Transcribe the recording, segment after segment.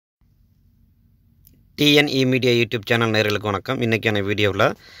eMedia YouTube channel நேயர்களுக்கு வணக்கம். இன்றைக்கான வீடியோவில்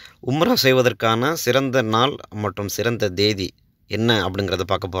உம்ரா செய்வதற்கான சிறந்த நாள் மற்றும் சிறந்த தேதி என்ன அப்படிங்கிறத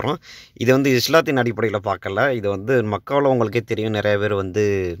பார்க்க போகிறோம். இது வந்து இஸ்லாத்தின் அடிப்படையில் பார்க்கல. இது வந்து மக்காவில் உங்களுக்கே தெரியும், நிறைய பேர் வந்து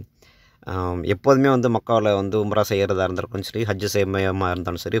எப்போதுமே வந்து மக்காவில் வந்து உம்ரா செய்கிறதா இருந்திருக்கும் சரி, ஹஜ்ஜு செய்யமாக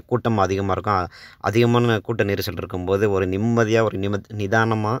இருந்தாலும் சரி, கூட்டம் அதிகமாக இருக்கும். அதிகமான கூட்ட நெரிசல் இருக்கும்போது ஒரு நிம்மதியாக ஒரு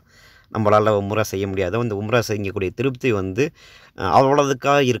நிதானமாக நம்மளால் உம்ரா செய்ய முடியாது. அந்த உம்ரா செய்யக்கூடிய திருப்தி வந்து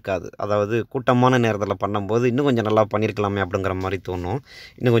அவ்வளோதுக்காக இருக்காது. அதாவது கூட்டமான நேரத்தில் பண்ணும்போது இன்னும் கொஞ்சம் நல்லா பண்ணியிருக்கலாமே அப்படிங்கிற மாதிரி தோணும்.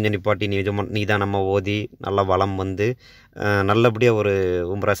 இன்னும் கொஞ்சம் நிப்பாட்டி நிதானமாக ஓதி நல்லா வளம் வந்து நல்லபடியாக ஒரு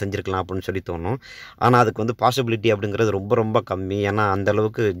உம்ரா செஞ்சுருக்கலாம் அப்படின்னு சொல்லி தோணும். ஆனால் அதுக்கு வந்து பாசிபிலிட்டி அப்படிங்கிறது ரொம்ப ரொம்ப கம்மி. ஏன்னா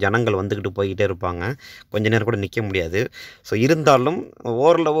அந்தளவுக்கு ஜனங்கள் வந்துக்கிட்டு போய்கிட்டே இருப்பாங்க. கொஞ்ச நேரம் கூட நிற்க முடியாது. ஸோ இருந்தாலும்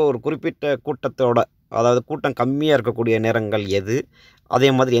ஓரளவு ஒரு குறிப்பிட்ட கூட்டத்தோட, அதாவது கூட்டம் கம்மியாக இருக்கக்கூடிய நேரங்கள் எது, அதே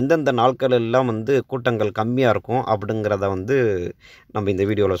மாதிரி எந்தெந்த நாட்கள் எல்லாம் வந்து கூட்டங்கள் கம்மியாக இருக்கும் அப்படிங்கிறத வந்து நம்ம இந்த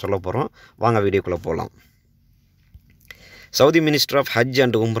வீடியோவில் சொல்ல போகிறோம். வாங்க வீடியோக்குள்ளே போகலாம். Saudi Minister of Hajj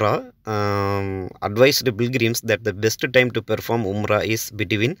and Umrah advised pilgrims that the best time to perform Umrah is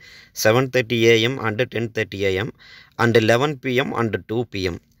between 7:30 AM and 10:30 AM and 11 PM and 2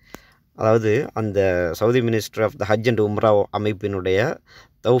 PM. அதாவது அந்த Saudi minister of the Hajj and உம்ரா அமைப்பினுடைய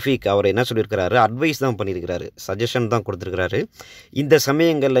தௌஃபீக் அவர் என்ன சொல்லியிருக்கிறாரு, அட்வைஸ் தான் பண்ணியிருக்கிறாரு, suggestion தான் கொடுத்துருக்கிறாரு. இந்த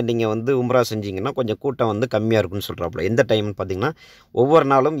சமயங்களில் நீங்கள் வந்து உம்ரா செஞ்சிங்கன்னா கொஞ்சம் கூட்டம் வந்து கம்மியாக இருக்குன்னு சொல்கிறாப்புல. எந்த டைம்னு பார்த்தீங்கன்னா, ஒவ்வொரு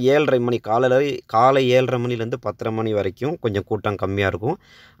நாளும் 7:30 மணி காலை 7:30 மணிலேருந்து 10:30 மணி வரைக்கும் கொஞ்சம் கூட்டம் கம்மியாக இருக்கும்.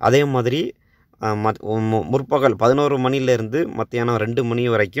 அதே மாதிரி முற்பகல் 11 மணிலேருந்து மத்தியானம் 2 மணி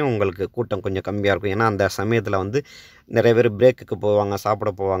வரைக்கும் உங்களுக்கு கூட்டம் கொஞ்சம் கம்மியாக இருக்கும். ஏன்னா அந்த சமயத்தில் வந்து நிறைய பேர் பிரேக்குக்கு போவாங்க, சாப்பிட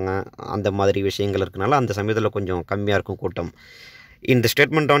போவாங்க, அந்த மாதிரி விஷயங்கள் இருக்கனால அந்த சமயத்தில் கொஞ்சம் கம்மியாக இருக்கும் கூட்டம். In the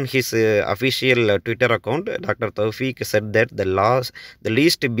statement on his official Twitter account, Dr. Tawfiq said that the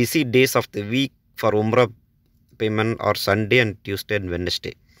least busy days of the week for Umrah payment are Sunday and Tuesday and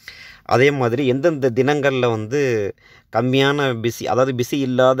Wednesday. அதே மாதிரி எந்தெந்த தினங்களில் வந்து கம்மியான அதாவது பிஸி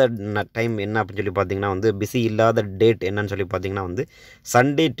இல்லாத டைம் என்ன அப்படின்னு சொல்லி பார்த்தீங்கன்னா வந்து பிஸி இல்லாத டேட் என்னன்னு சொல்லி பார்த்தீங்கன்னா வந்து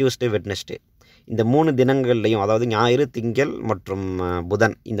சண்டே, டியூஸ்டே, வெட்னஸ்டே. இந்த 3 தினங்கள்லையும், அதாவது ஞாயிறு, திங்கள் மற்றும்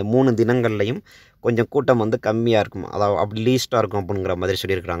புதன், இந்த 3 தினங்கள்லையும் கொஞ்சம் கூட்டம் வந்து கம்மியாக இருக்கும், அதாவது அப்படி லீஸ்ட்டாக இருக்கும் அப்படிங்கிற மாதிரி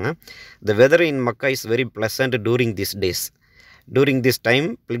சொல்லியிருக்கிறாங்க. The weather in Makkah is very pleasant during these days. During this time,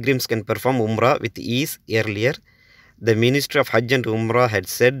 pilgrims can perform Umrah with ease. Earlier, the Ministry of Hajj and Umrah had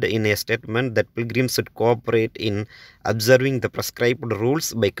said in a statement that pilgrims should cooperate in observing the prescribed rules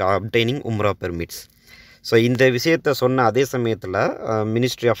by obtaining Umrah permits. So இந்த விஷயத்தை சொன்ன அதே சமயத்தில்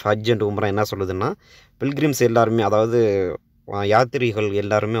ministry of Hajj and உம்ரா என்ன சொல்லுதுன்னா, Pilgrims எல்லாருமே, அதாவது யாத்திரிகள்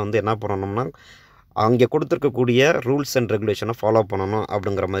எல்லாருமே வந்து என்ன பண்ணணும்னா அங்கே கொடுத்துருக்கக்கூடிய ரூல்ஸ் அண்ட் ரெகுலேஷனை ஃபாலோ பண்ணணும்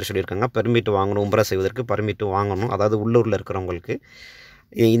அப்படிங்கிற மாதிரி சொல்லியிருக்காங்க. பெர்மிட் வாங்கணும், உம்ரா செய்வதற்கு பெர்மிட் வாங்கணும், அதாவது உள்ளூரில் இருக்கிறவங்களுக்கு.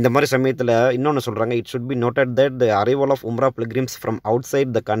 இந்த மாதிரி சமயத்தில் இன்னொன்று சொல்கிறாங்க, it should be noted that the arrival of Umrah Pilgrims from out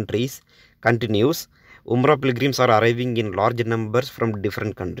side the countries continuous. Umrah Pilgrims R arriving in large numbers from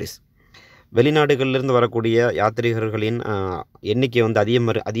different countries. வெளிநாடுகளிலிருந்து வரக்கூடிய யாத்திரிகர்களின் எண்ணிக்கை வந்து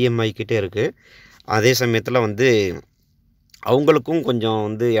அதிகமாகிக்கிட்டே இருக்குது. அதே சமயத்தில் வந்து அவங்களுக்கும் கொஞ்சம்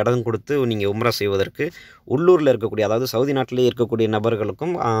வந்து இடம் கொடுத்து நீங்கள் உம்ரா செய்வதற்கு உள்ளூரில் இருக்கக்கூடிய, அதாவது சவுதி நாட்டிலே இருக்கக்கூடிய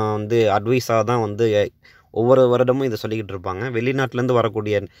நபர்களுக்கும் வந்து அட்வைஸாக தான் வந்து ஒவ்வொரு வருடமும் இதை சொல்லிக்கிட்டு இருப்பாங்க. வெளிநாட்டிலேருந்து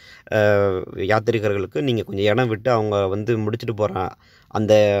வரக்கூடிய யாத்திரிகர்களுக்கு நீங்கள் கொஞ்சம் இடம் விட்டு அவங்க வந்து முடிச்சுட்டு போகிற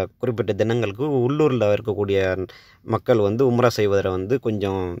அந்த குறிப்பிட்ட தினங்களுக்கு உள்ளூரில் இருக்கக்கூடிய மக்கள் வந்து உம்ரா செய்வதை வந்து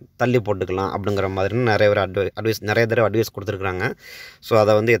கொஞ்சம் தள்ளி போட்டுக்கலாம் அப்படிங்கிற மாதிரி நிறைய தடவை அட்வைஸ் கொடுத்துருக்குறாங்க. ஸோ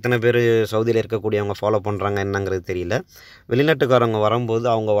அதை வந்து எத்தனை பேர் சவுதியில் இருக்கக்கூடியவங்க ஃபாலோ பண்ணுறாங்க என்னங்கிறது தெரியல. வெளிநாட்டுக்காரவங்க வரும்போது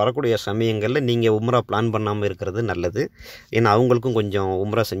அவங்க வரக்கூடிய சமயங்களில் நீங்கள் உம்ரா பிளான் பண்ணாமல் இருக்கிறது நல்லது. ஏன்னா அவங்களுக்கும் கொஞ்சம்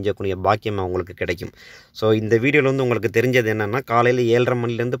உம்ரா செஞ்சக்கூடிய பாக்கியம் அவங்களுக்கு கிடைக்கும். ஸோ இந்த வீடியோவில் வந்து உங்களுக்கு தெரிஞ்சது என்னென்னா, காலையில் 7:30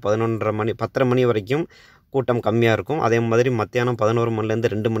 மணிலேருந்து 10:30 மணி வரைக்கும் கூட்டம் கம்மியாக இருக்கும். அதே மாதிரி மத்தியானம் 11 மணிலேருந்து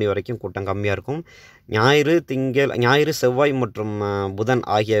 2 மணி வரைக்கும் கூட்டம் கம்மியாக இருக்கும். ஞாயிறு, செவ்வாய் மற்றும் புதன்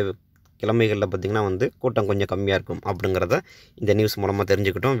ஆகிய கிழமைகளில் பார்த்திங்கன்னா வந்து கூட்டம் கொஞ்சம் கம்மியாக இருக்கும் அப்படிங்கிறத இந்த நியூஸ் மூலமாக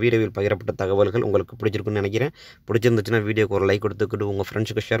தெரிஞ்சுக்கிட்டோம். வீடியோவில் பகிரப்பட்ட தகவல்கள் உங்களுக்கு பிடிச்சிருக்குன்னு நினைக்கிறேன். பிடிச்சிருந்துச்சுன்னா வீடியோக்கு ஒரு லைக் கொடுத்துக்கிட்டு உங்கள்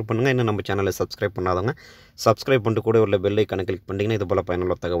ஃப்ரெண்ட்ஸுக்கு ஷேர் பண்ணுங்கள். இன்னும் நம்ம சேனலை சப்ஸ்கிரைப் பண்ணாதவங்க சப்ஸ்கிரைப் பண்ணிட்டு கூட உள்ள பெல் ஐக்கானை கிளிக் பண்ணிங்கன்னா இது போல்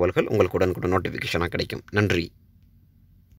பயனுள்ள தகவல்கள் உங்களுக்கு உடனுக்குடன் நோட்டிஃபிகேஷனாக கிடைக்கும். நன்றி.